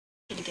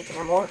giving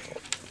her more.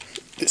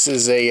 This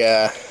is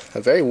a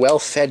very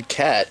well-fed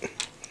cat.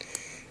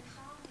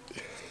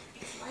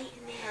 It's light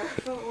in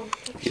there.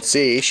 You can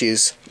see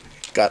she's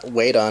got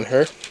weight on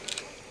her.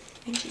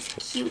 And she's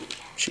cute.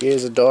 She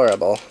is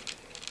adorable.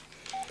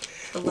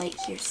 The light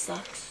here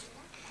sucks.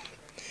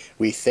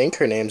 We think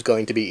her name's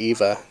going to be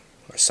Eva,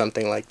 or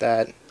something like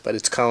that, but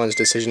it's Colin's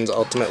decisions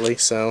ultimately,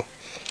 so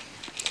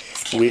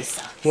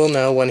we'll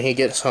know when he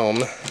gets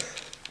home.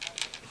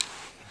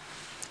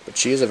 But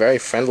she is a very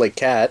friendly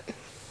cat.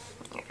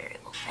 A very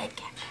well-fed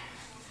cat.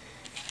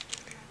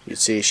 You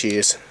see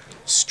she's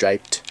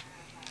striped.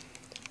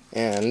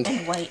 And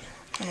white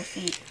on her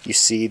feet. You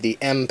see the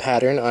M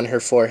pattern on her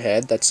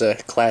forehead. That's a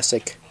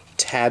classic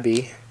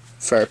tabby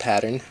fur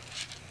pattern.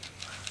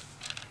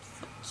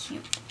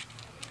 Cute.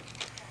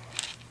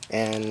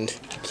 And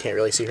you can't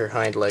really see her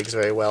hind legs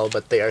very well,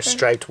 but they are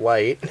striped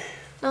white.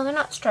 No, they're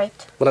not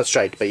striped. Well, not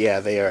striped, but yeah,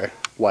 they are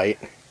white.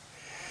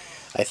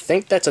 I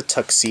think that's a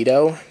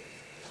tuxedo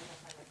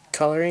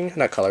coloring.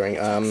 Not coloring.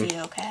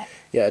 Tuxedo cat.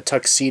 Yeah, a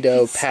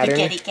tuxedo pattern.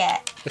 Spaghetti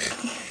cat.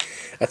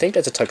 I think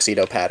that's a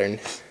tuxedo pattern.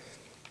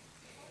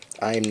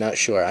 I'm not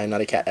sure. I'm not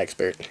a cat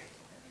expert.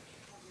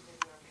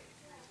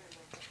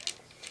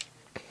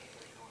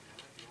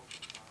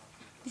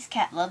 This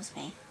cat loves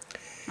me.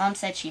 Mom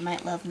said she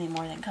might love me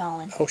more than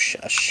Colin. Oh,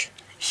 shush.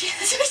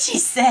 That's what she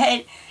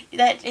said.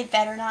 That it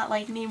better not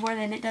like me more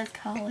than it does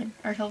Colin,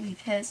 or he'll be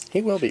pissed.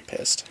 He will be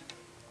pissed.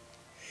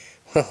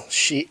 Well,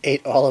 she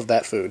ate all of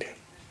that food.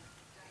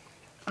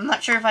 I'm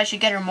not sure if I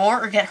should get her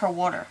more or get her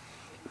water.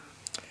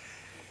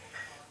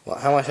 Well,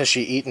 how much has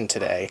she eaten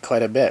today?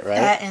 Quite a bit, right?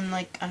 That and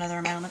like another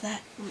amount of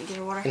that. Let me get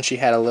her water. And she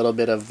had a little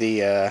bit of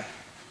I'll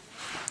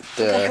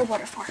get her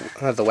water for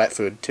her. The wet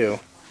food too.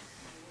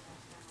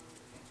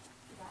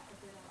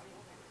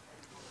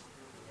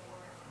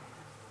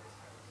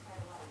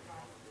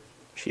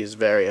 She's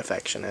very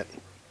affectionate.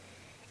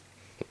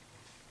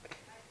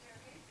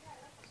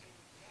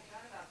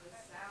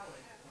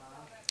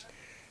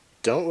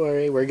 Don't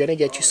worry, we're gonna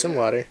get you some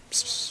water.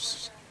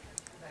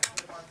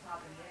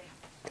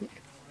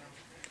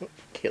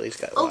 Kaylee's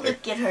got water. Oh,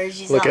 look at her.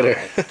 She's Look at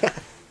her.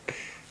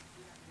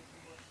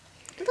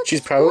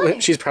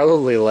 She's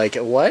probably like,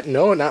 what?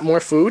 No, not more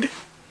food?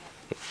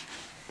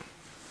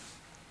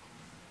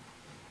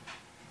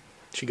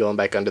 She going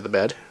back under the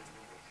bed?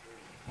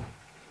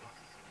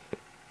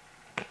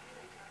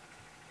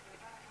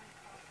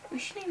 We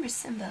should name her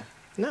Simba.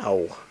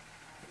 No.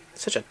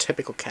 Such a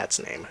typical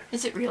cat's name.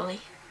 Is it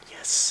really?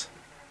 Yes.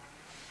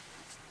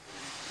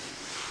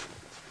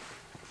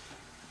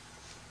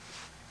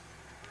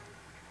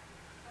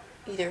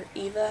 Either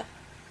Eva,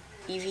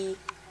 Evie,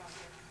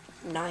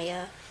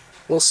 Naya.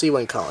 We'll see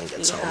when Colin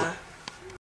gets home.